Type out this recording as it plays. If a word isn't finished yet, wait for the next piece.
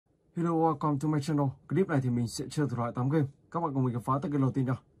Hello, welcome to my channel. Clip này thì mình sẽ chơi thử loại 8 game. Các bạn cùng mình khám phá tới game đầu tiên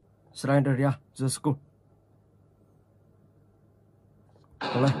nào. Slendrina, The School.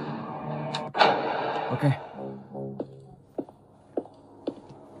 Play. Ok.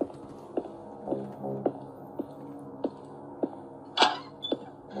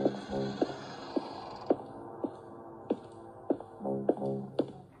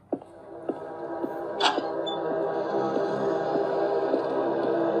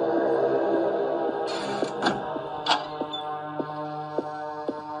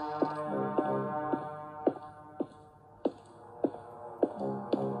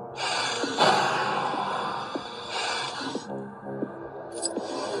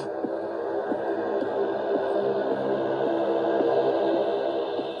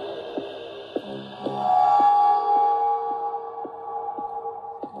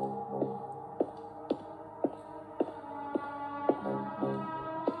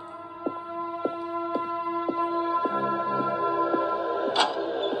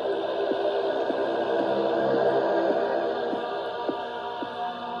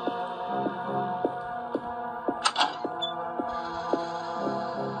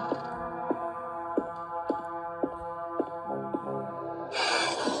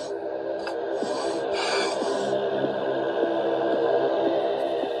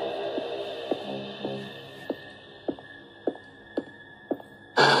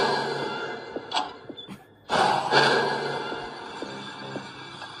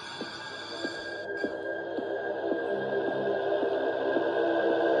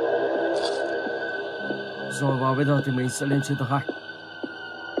 Rồi và bây giờ thì mình sẽ lên trên tầng 2.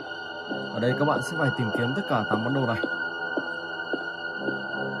 Ở đây các bạn sẽ phải tìm kiếm tất cả 8 món đồ này.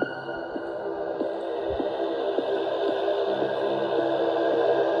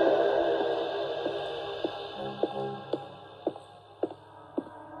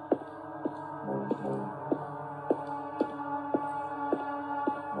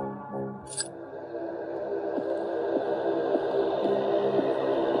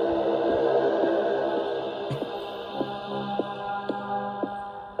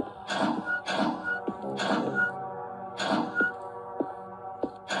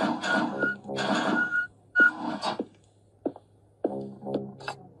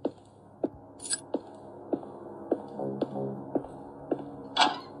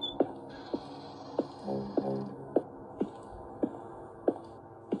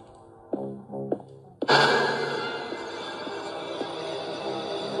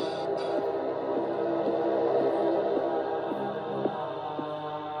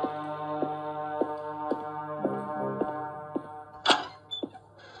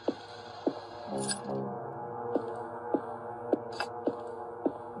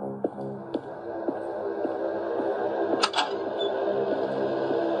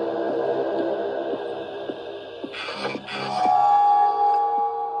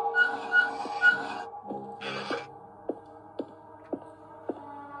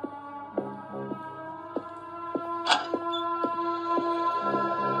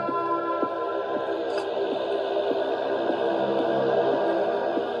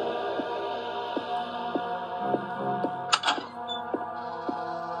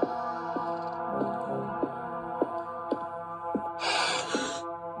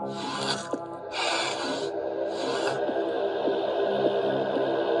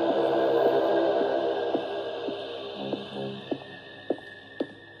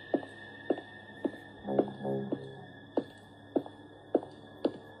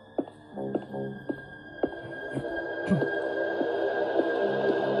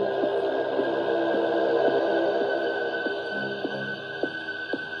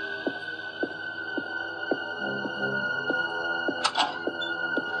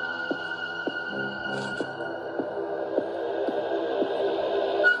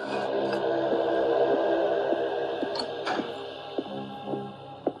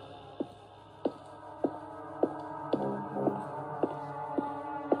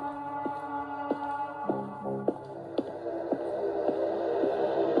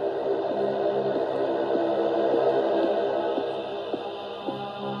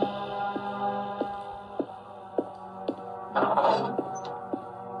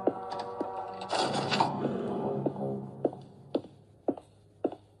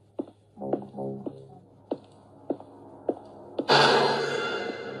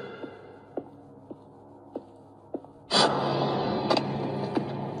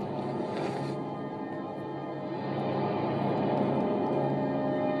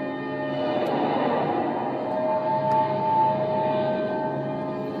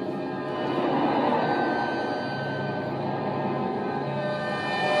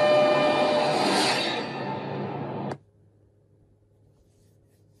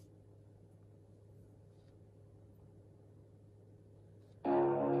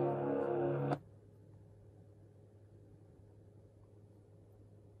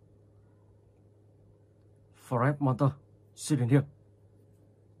 Forest Monster Siren here.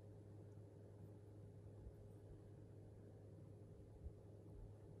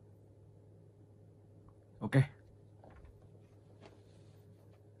 Ok.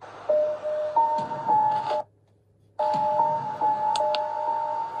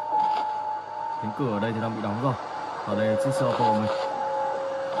 Cánh cửa ở đây thì đang bị đóng rồi. Ở đây chiếc xe ô tô của mình.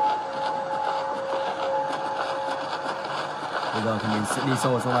 Bây giờ thì mình sẽ đi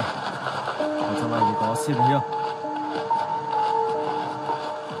sâu vào trong này. Ở trong này thì có Siren here.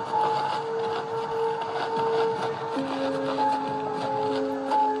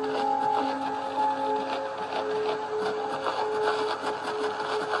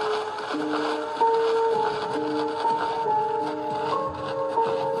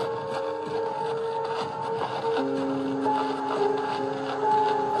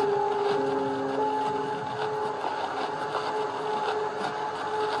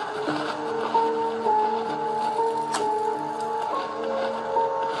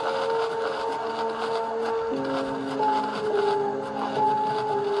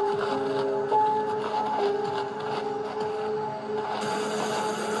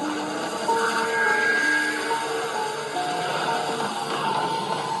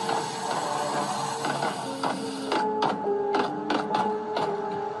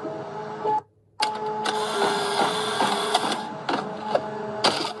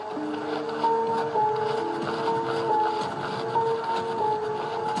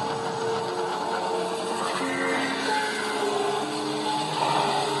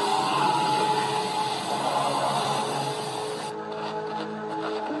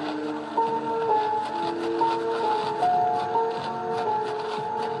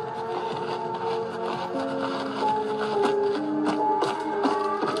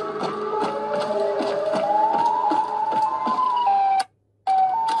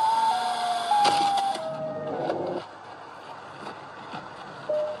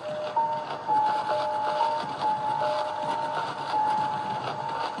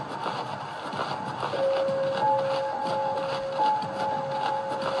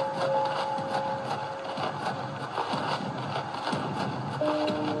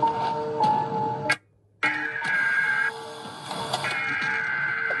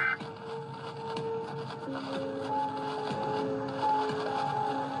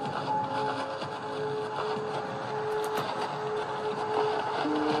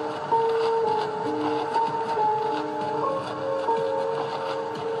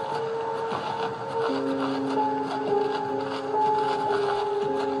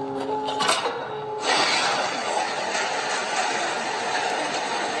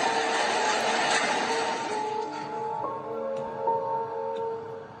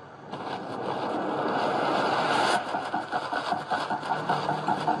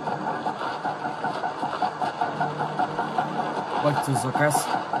 Back to the cast.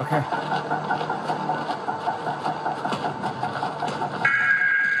 Okay.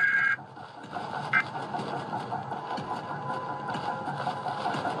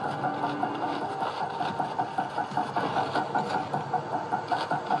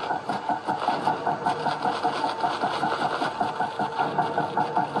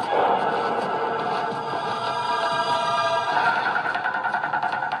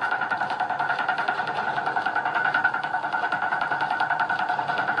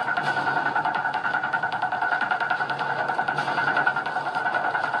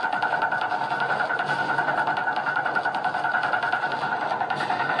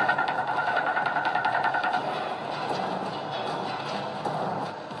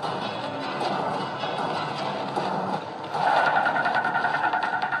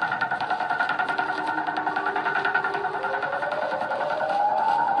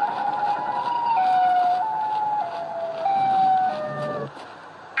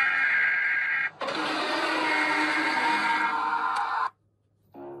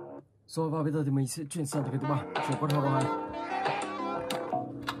 Rồi và bây giờ thì mình sẽ chuyển sang cái thứ ba, chuyển qua horror 2.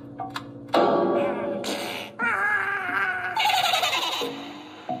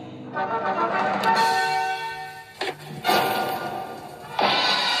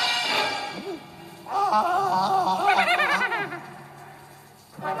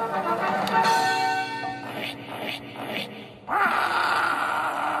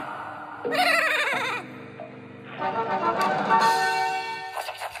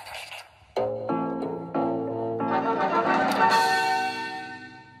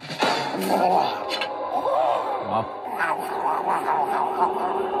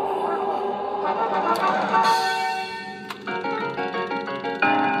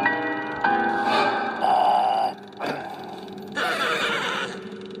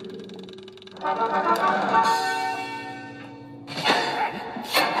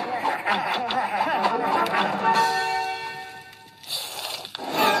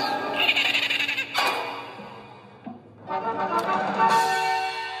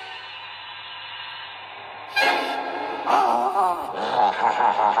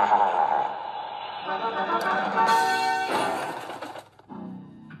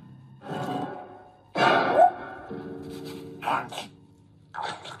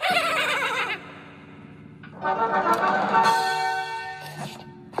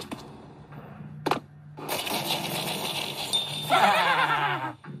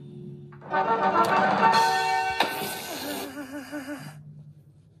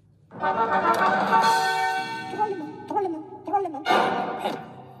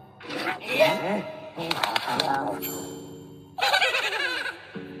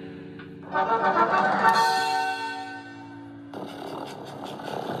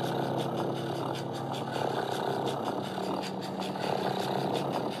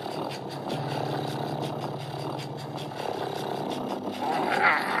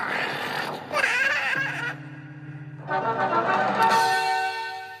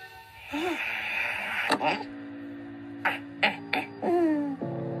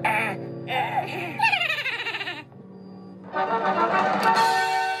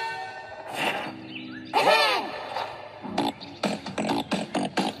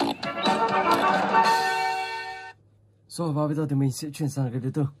 Rồi và bây giờ thì mình sẽ chuyển sang cái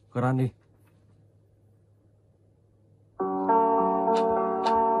thứ tư, Granny.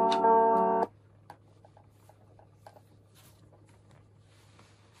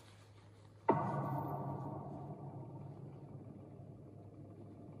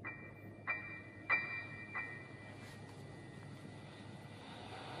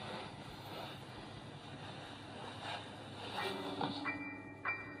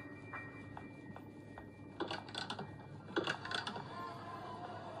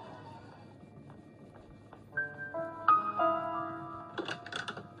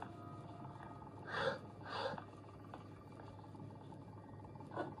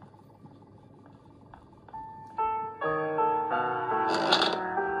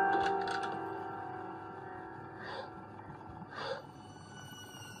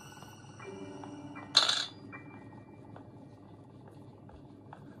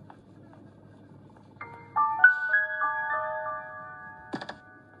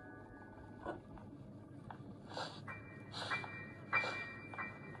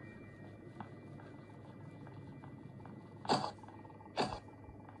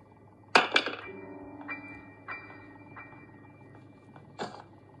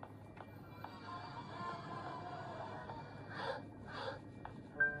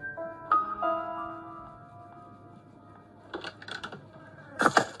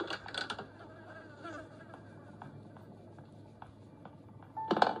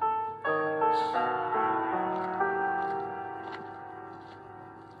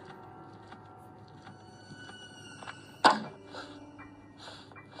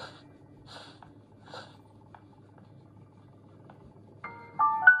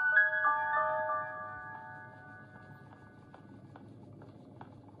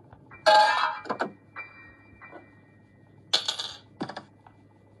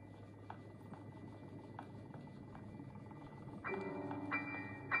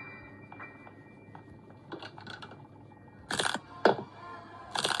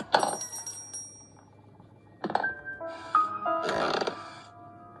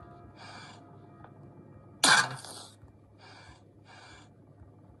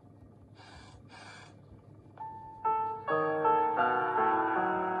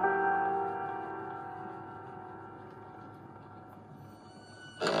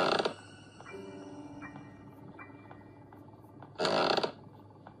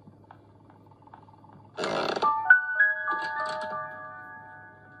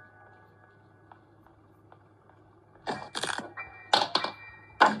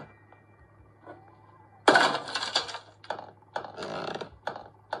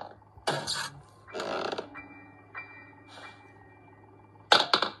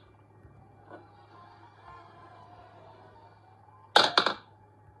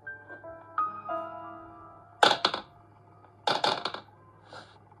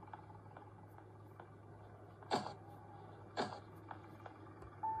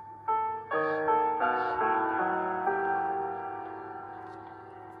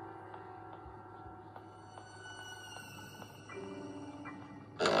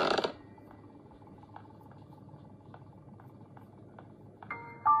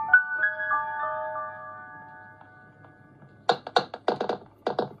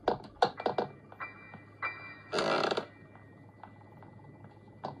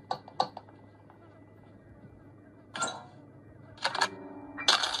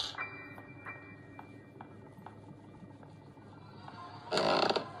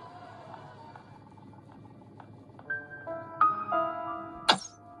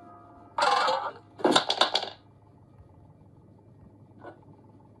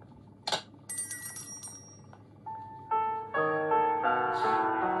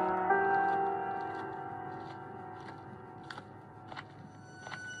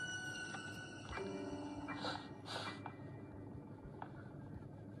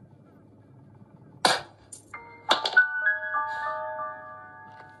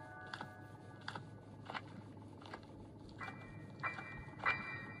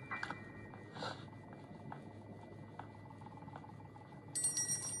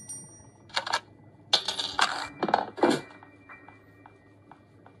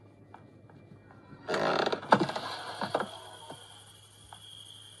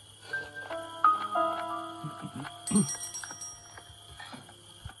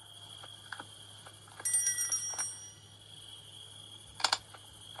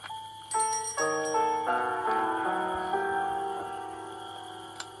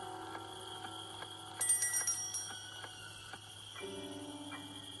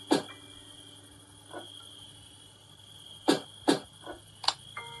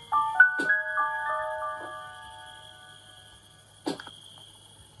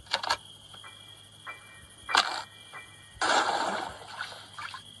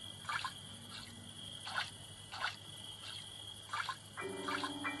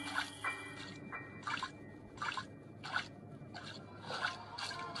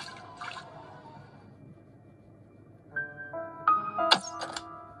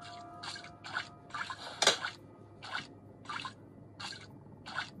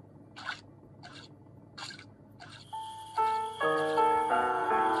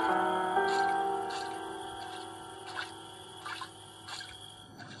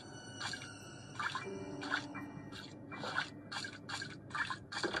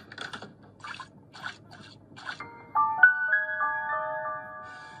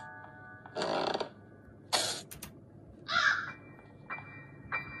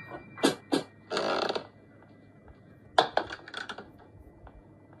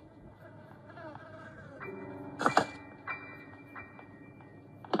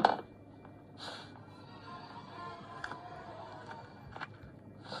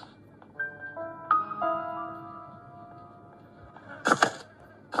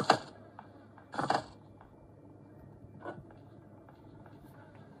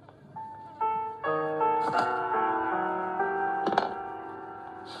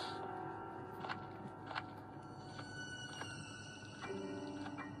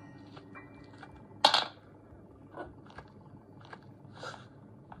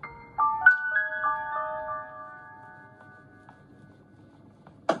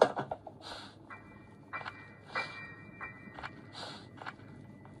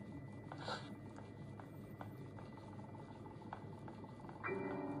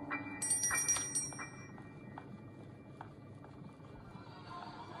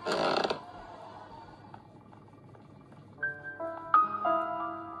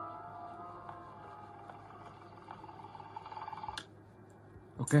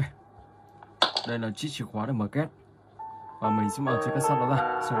 Ok, đây là chiếc chìa khóa để mở két. Và mình sẽ mở chiếc két sắt đó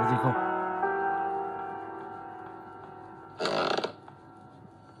ra, xem có gì không.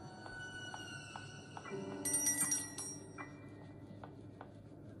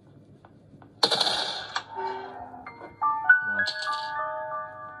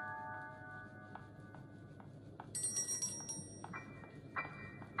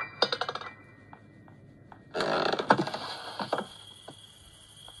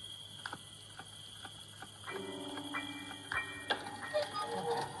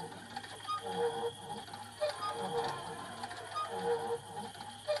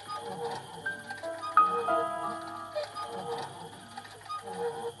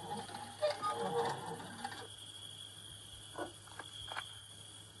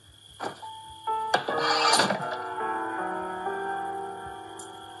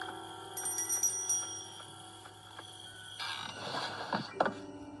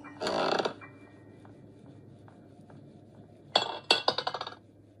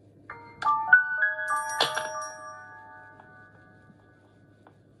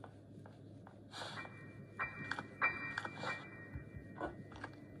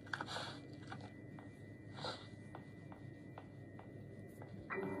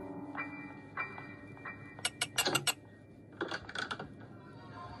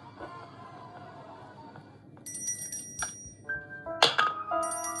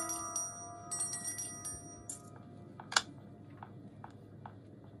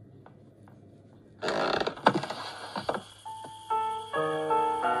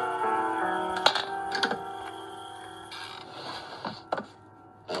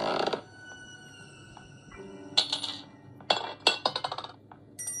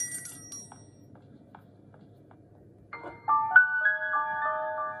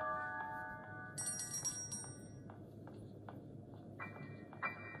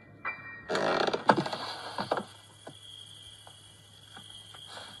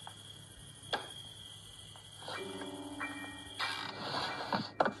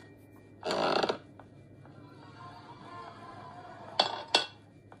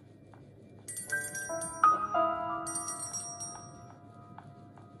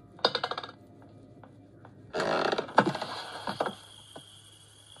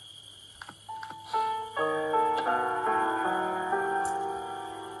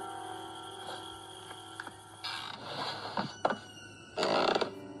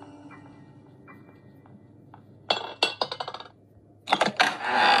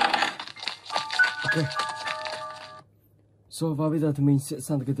 Ok. Rồi và bây giờ thì mình sẽ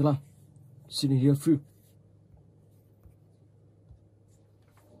sang cái thứ 5. Xin here free.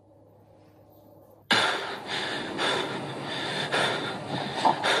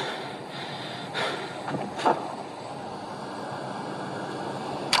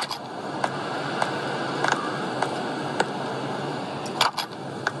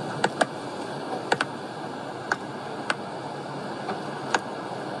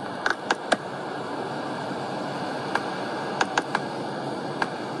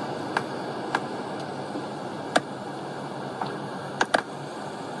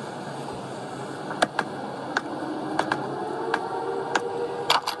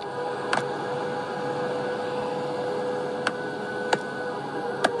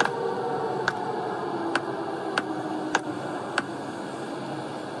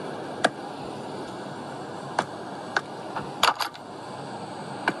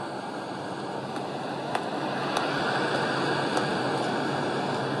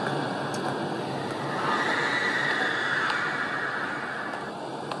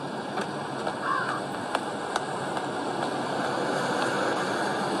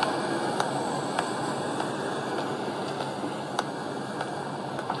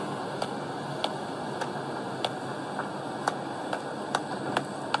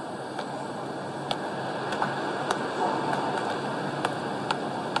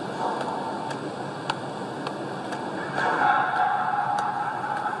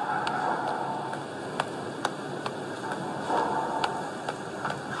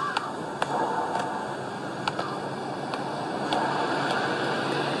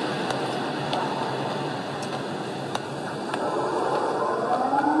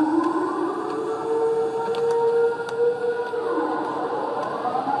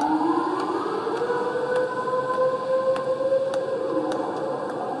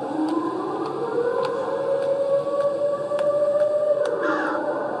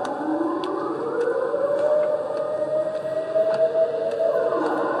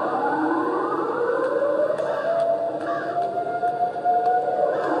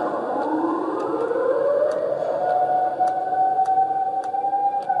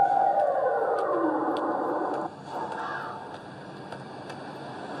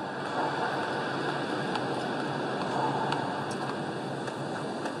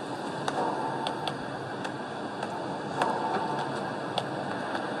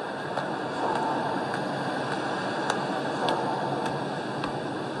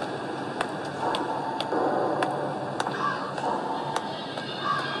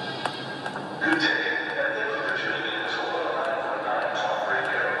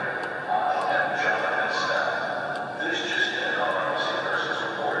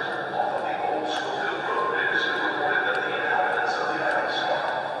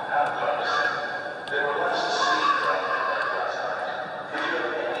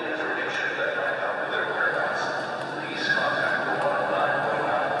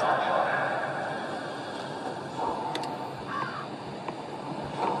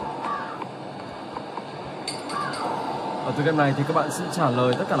 Ở từ game này thì các bạn sẽ trả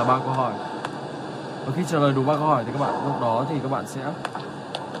lời tất cả là 3 câu hỏi. Và khi trả lời đủ 3 câu hỏi thì các bạn lúc đó thì các bạn sẽ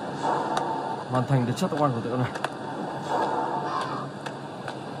hoàn thành được chapter 1 của tựa này.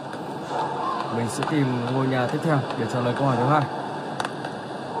 Mình sẽ tìm ngôi nhà tiếp theo để trả lời câu hỏi thứ 2.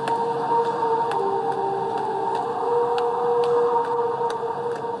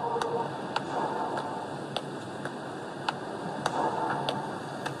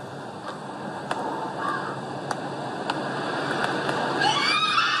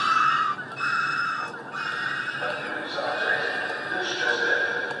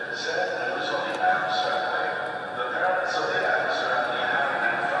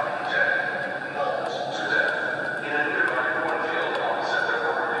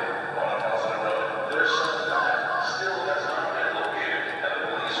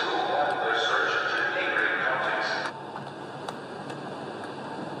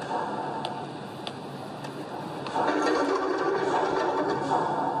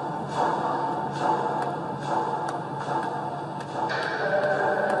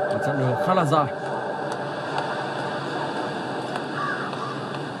 Chặng đường khá là dài.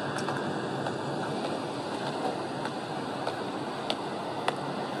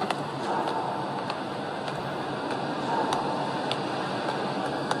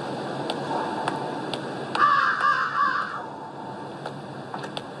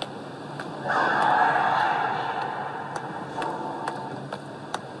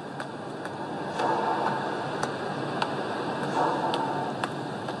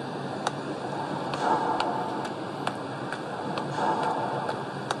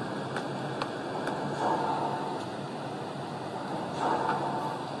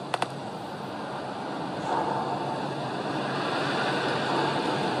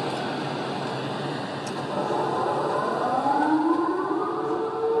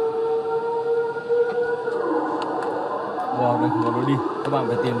 Wow, đây không có lối đi. Các bạn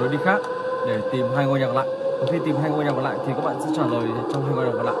phải tìm lối đi khác để tìm hai ngôi nhà còn lại. Và khi tìm hai ngôi nhà còn lại thì các bạn sẽ trả lời trong hai ngôi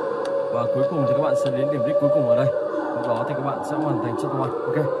nhà còn lại. Và cuối cùng thì các bạn sẽ đến điểm đích cuối cùng ở đây. Lúc đó thì các bạn sẽ hoàn thành chapter 1.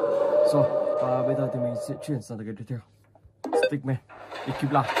 Ok. Rồi, và bây giờ thì mình sẽ chuyển sang cái tiếp theo. Stickman,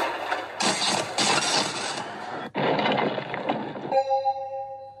 ekip lại.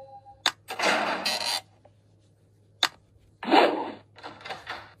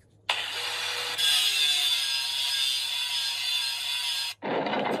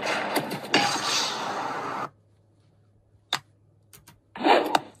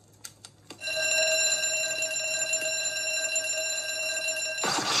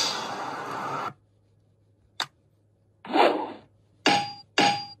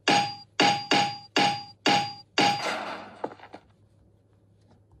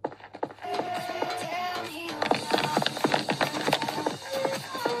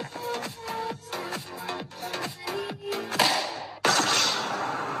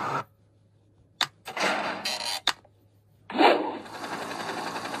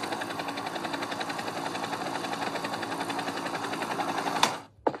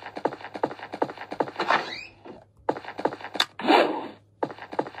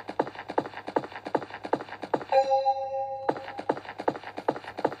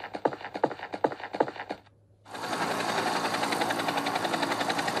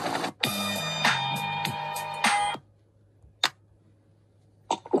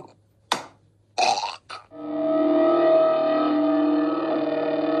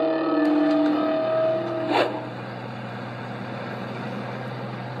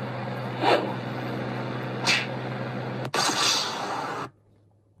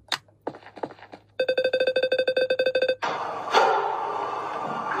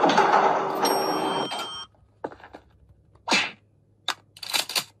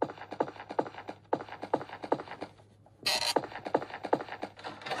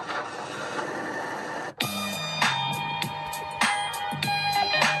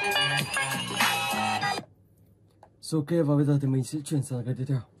 Ok, và bây giờ thì mình sẽ chuyển sang cái tiếp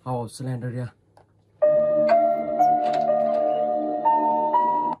theo, House of Slendrina.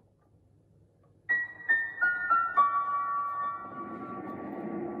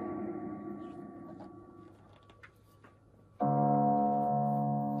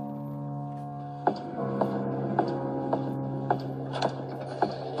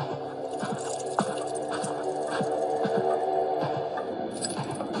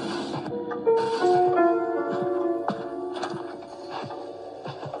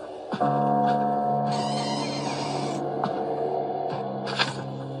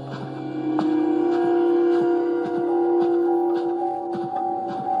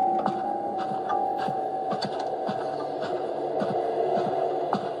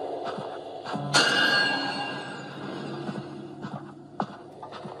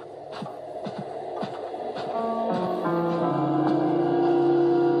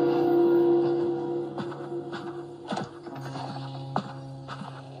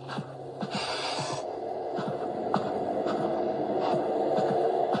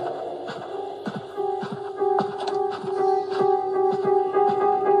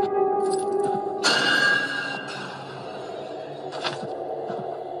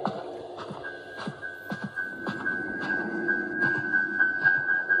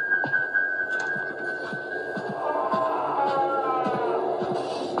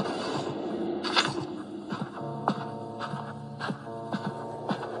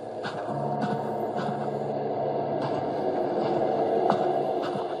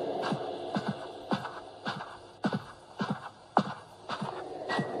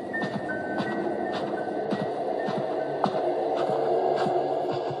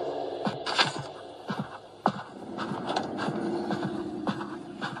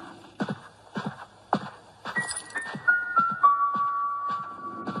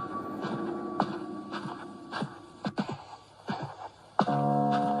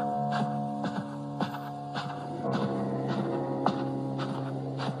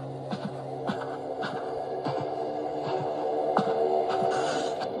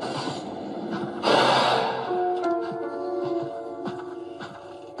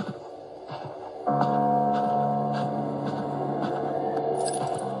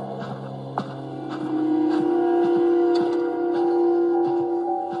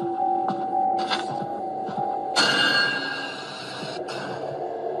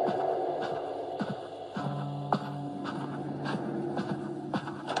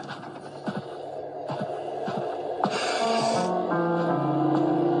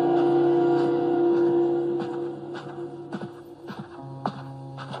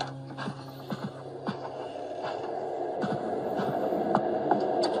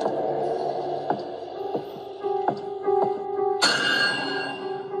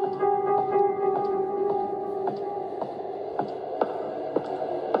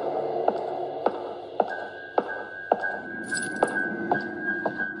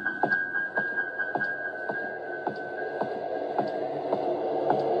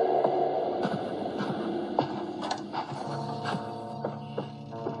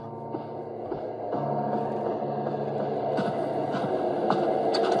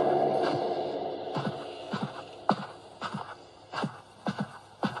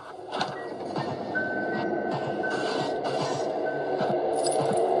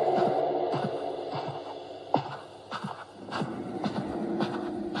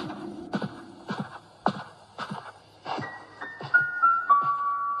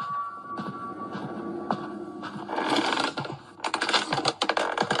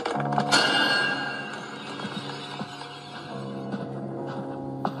 Khi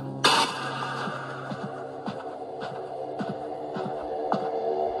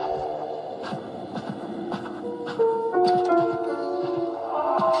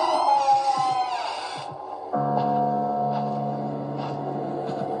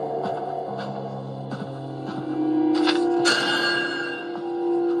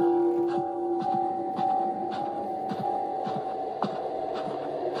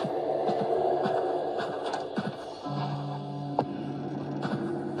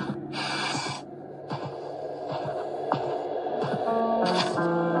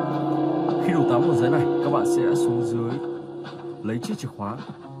đủ 8 ở dưới này, các bạn sẽ xuống dưới lấy chiếc chìa khóa,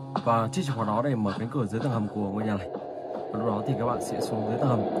 và chiếc chìa khóa đó để mở cánh cửa dưới tầng hầm của ngôi nhà này. Và lúc đó thì các bạn sẽ xuống dưới tầng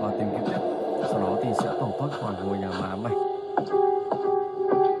hầm và tìm kiếm tiếp. Sau đó thì sẽ tẩu thoát khỏi ngôi nhà ma ám này.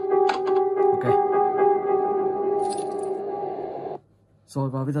 Ok. Rồi,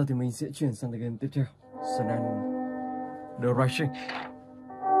 và bây giờ thì mình sẽ chuyển sang game tiếp theo, Slender Racing.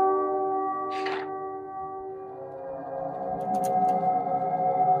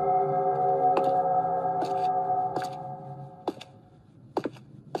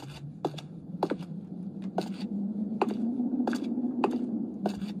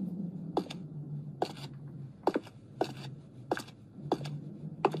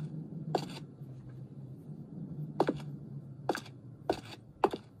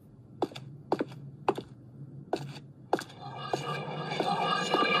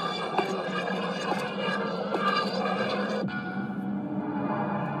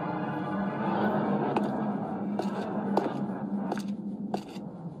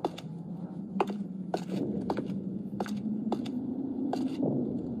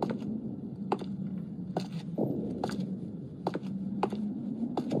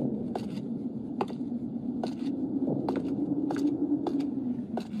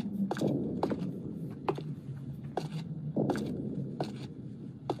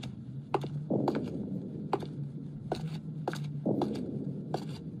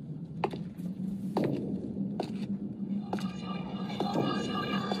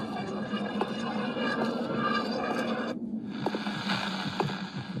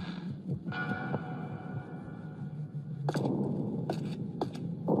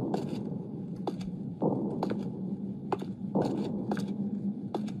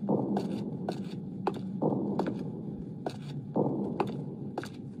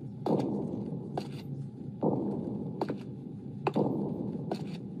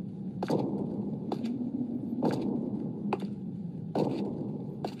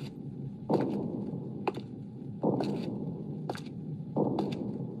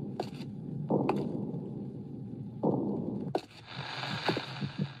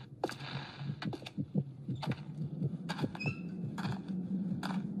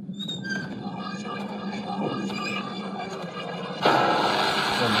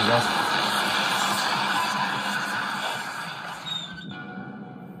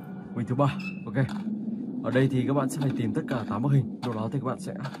 Win thứ 3. Ok. Ở đây thì các bạn sẽ phải tìm tất cả 8 bức hình. Lúc đó thì các bạn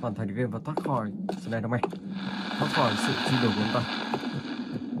sẽ hoàn thành game và thoát khỏi Slender, thoát khỏi sự truy đuổi của chúng ta.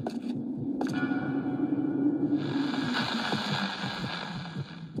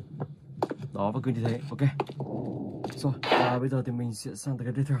 Đó, và cứ như thế. Ok. Rồi, và bây giờ thì mình sẽ sang tới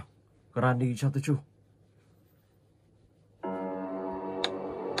cái tiếp theo, Granny Chapter 2.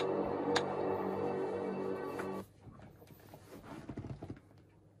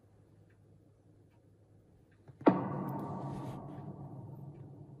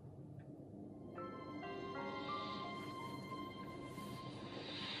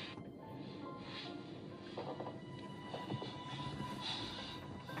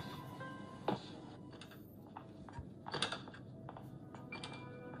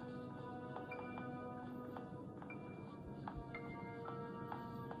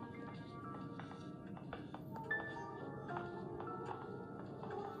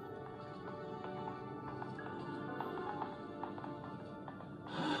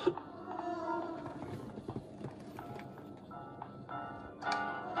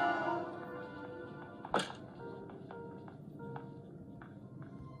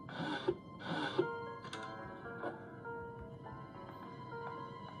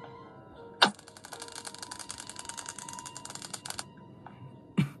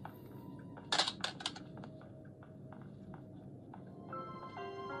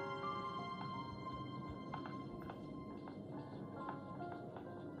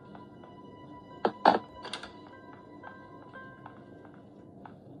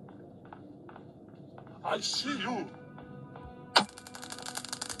 I see you.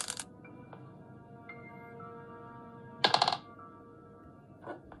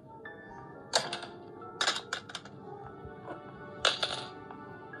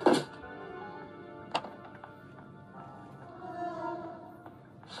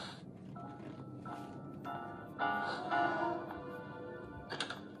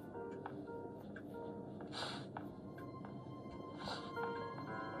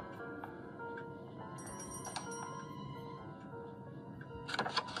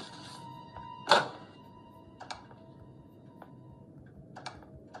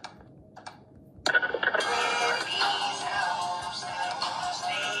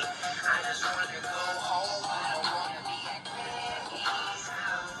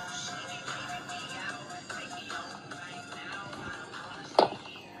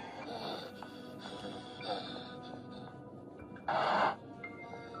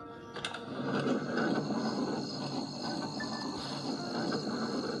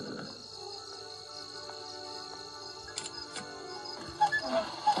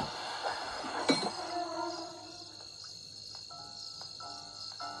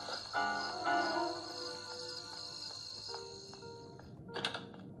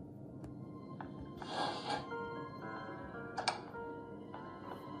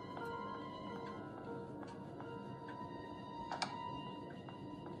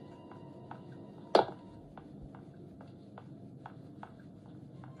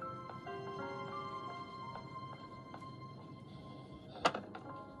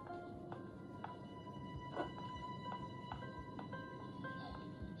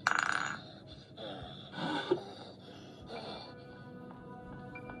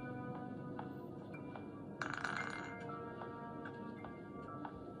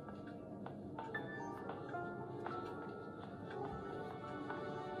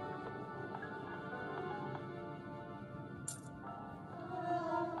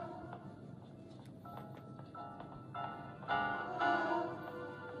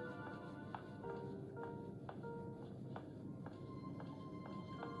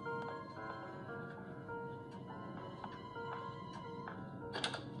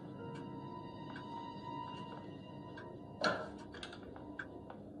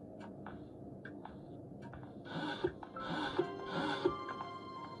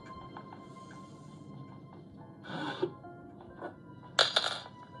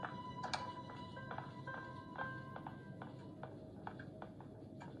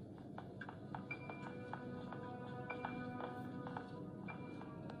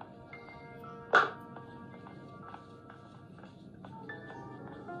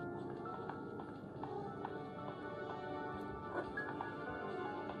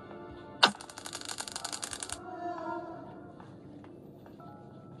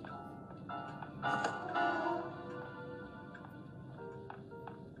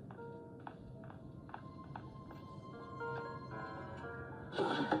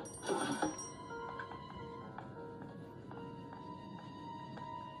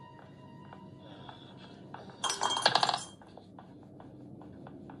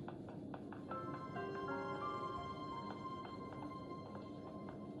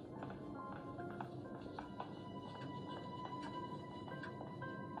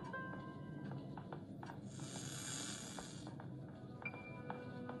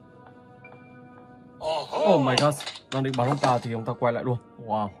 Oh my god, đang định bắn ông ta thì ông ta quay lại luôn.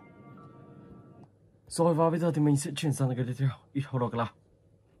 Wow. Rồi và bây giờ thì mình sẽ chuyển sang cái tiếp theo. Ít hầu đầu là.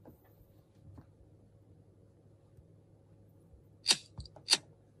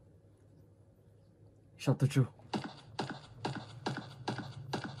 Chapter 2.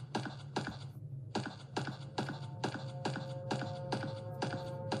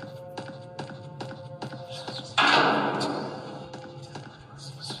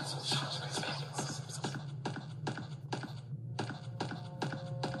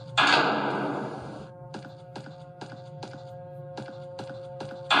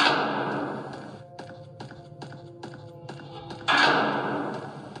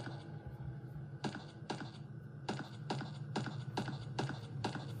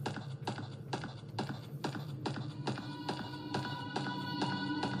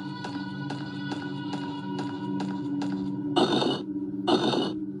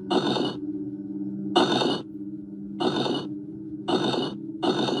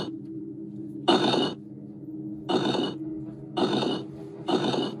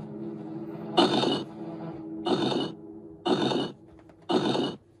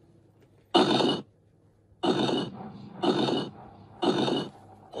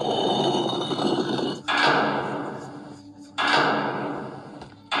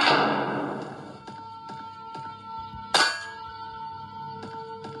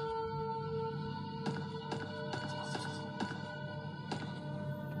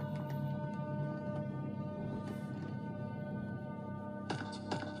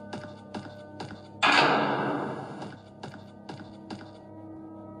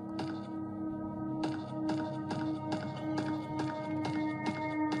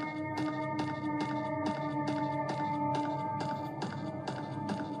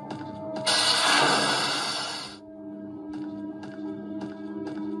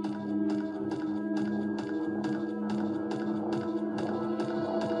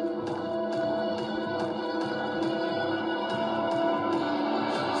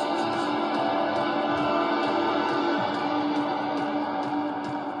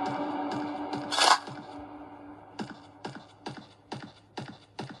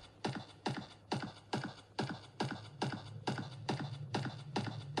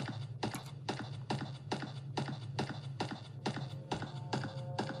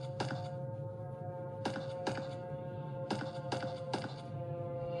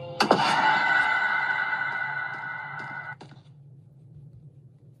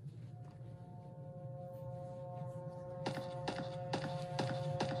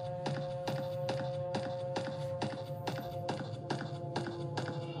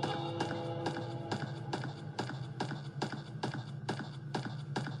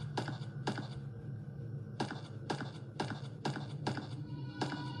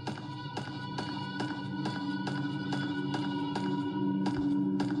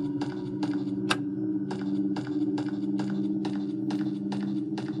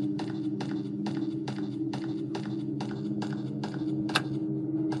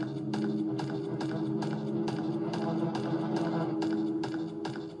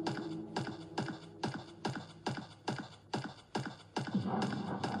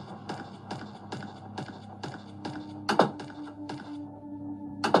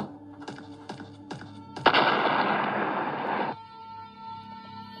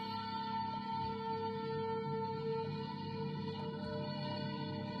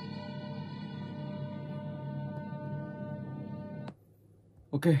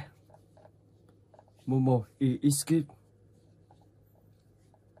 Ok. Momo escape.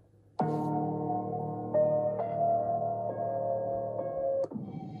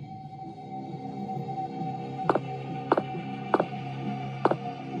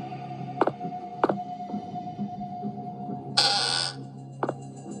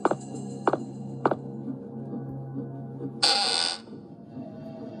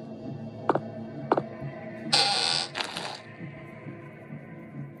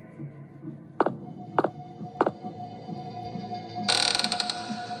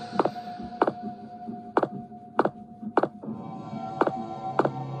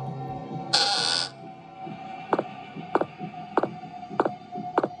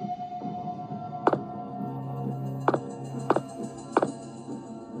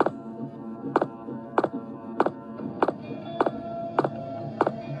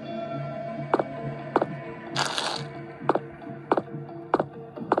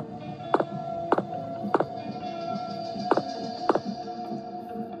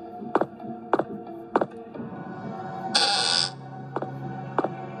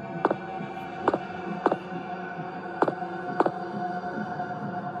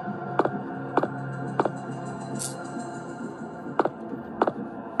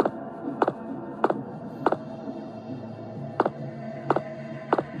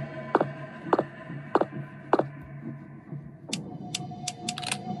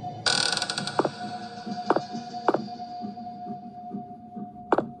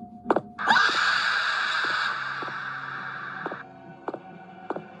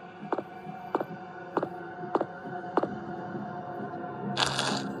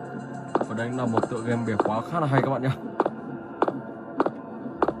 đây là một tựa game bẻ khóa khá là hay các bạn nhé.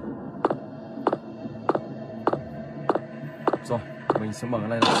 Rồi, mình sẽ mở cái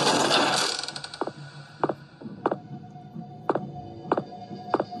này lại.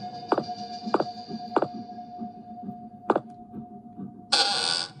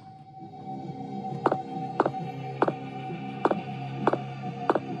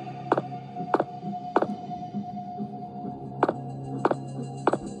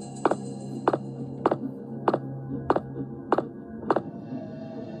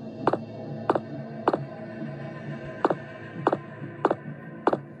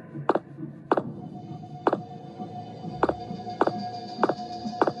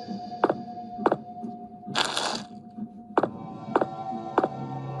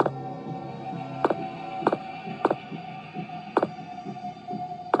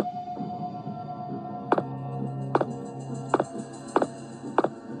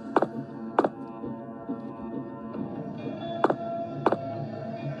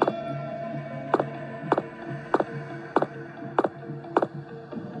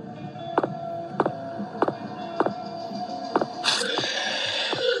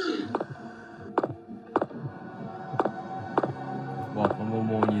 Wow, con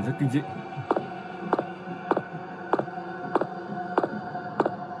Momo nhìn rất kinh dị.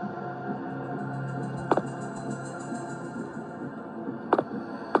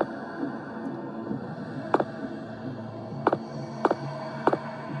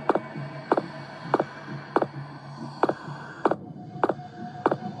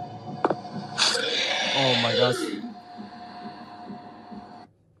 Oh my gosh.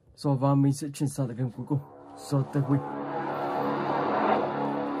 Rồi và mình sẽ chuyển sang game cuối cùng, Slender.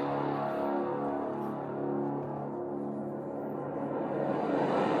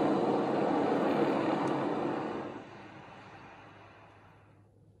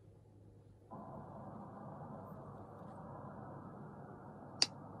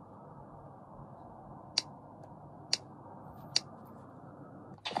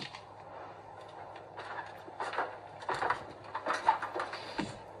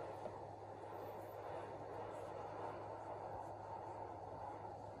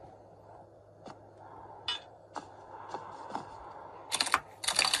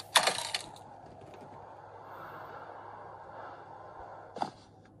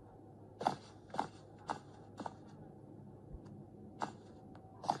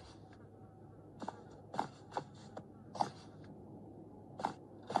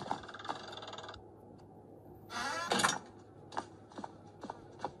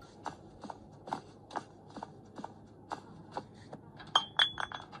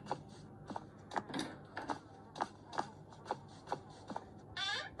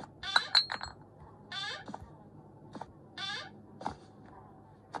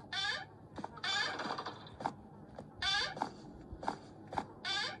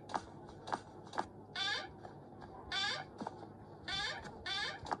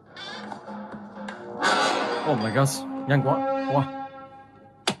 Oh my gosh, nhanh quá. Wow.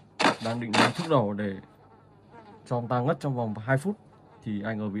 Đang định đánh thuốc đầu để cho ông ta ngất trong vòng 2 phút thì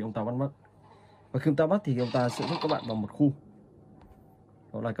ai ngờ bị ông ta bắt mất. Và khi ông ta bắt thì ông ta sẽ giúp các bạn vào một khu.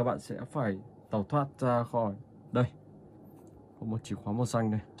 Đó là các bạn sẽ phải tẩu thoát ra khỏi đây. Có một chìa khóa màu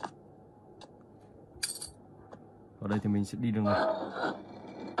xanh đây. Ở đây thì mình sẽ đi đường này.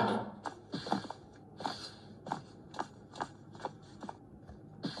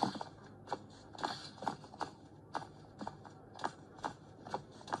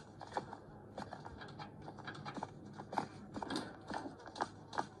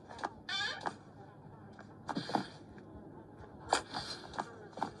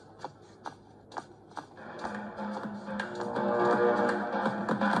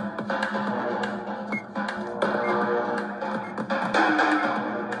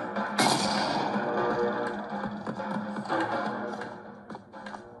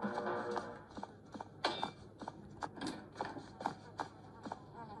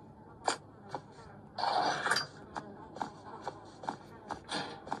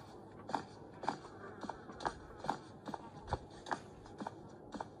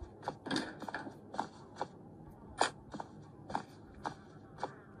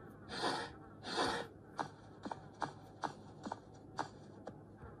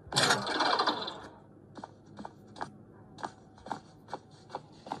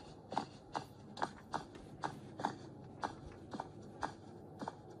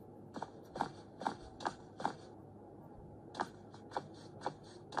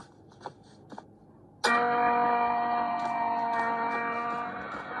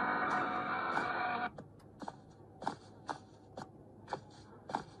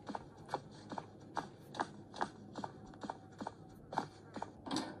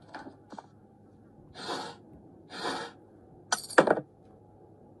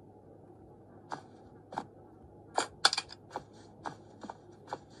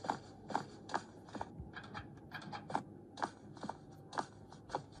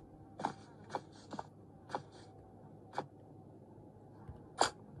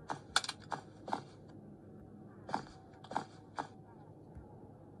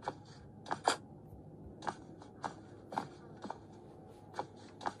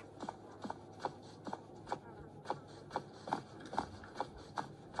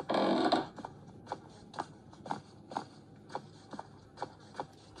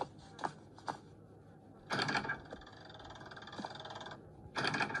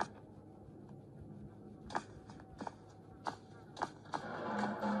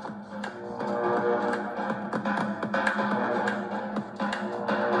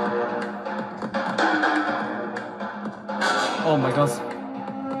 Oh my god.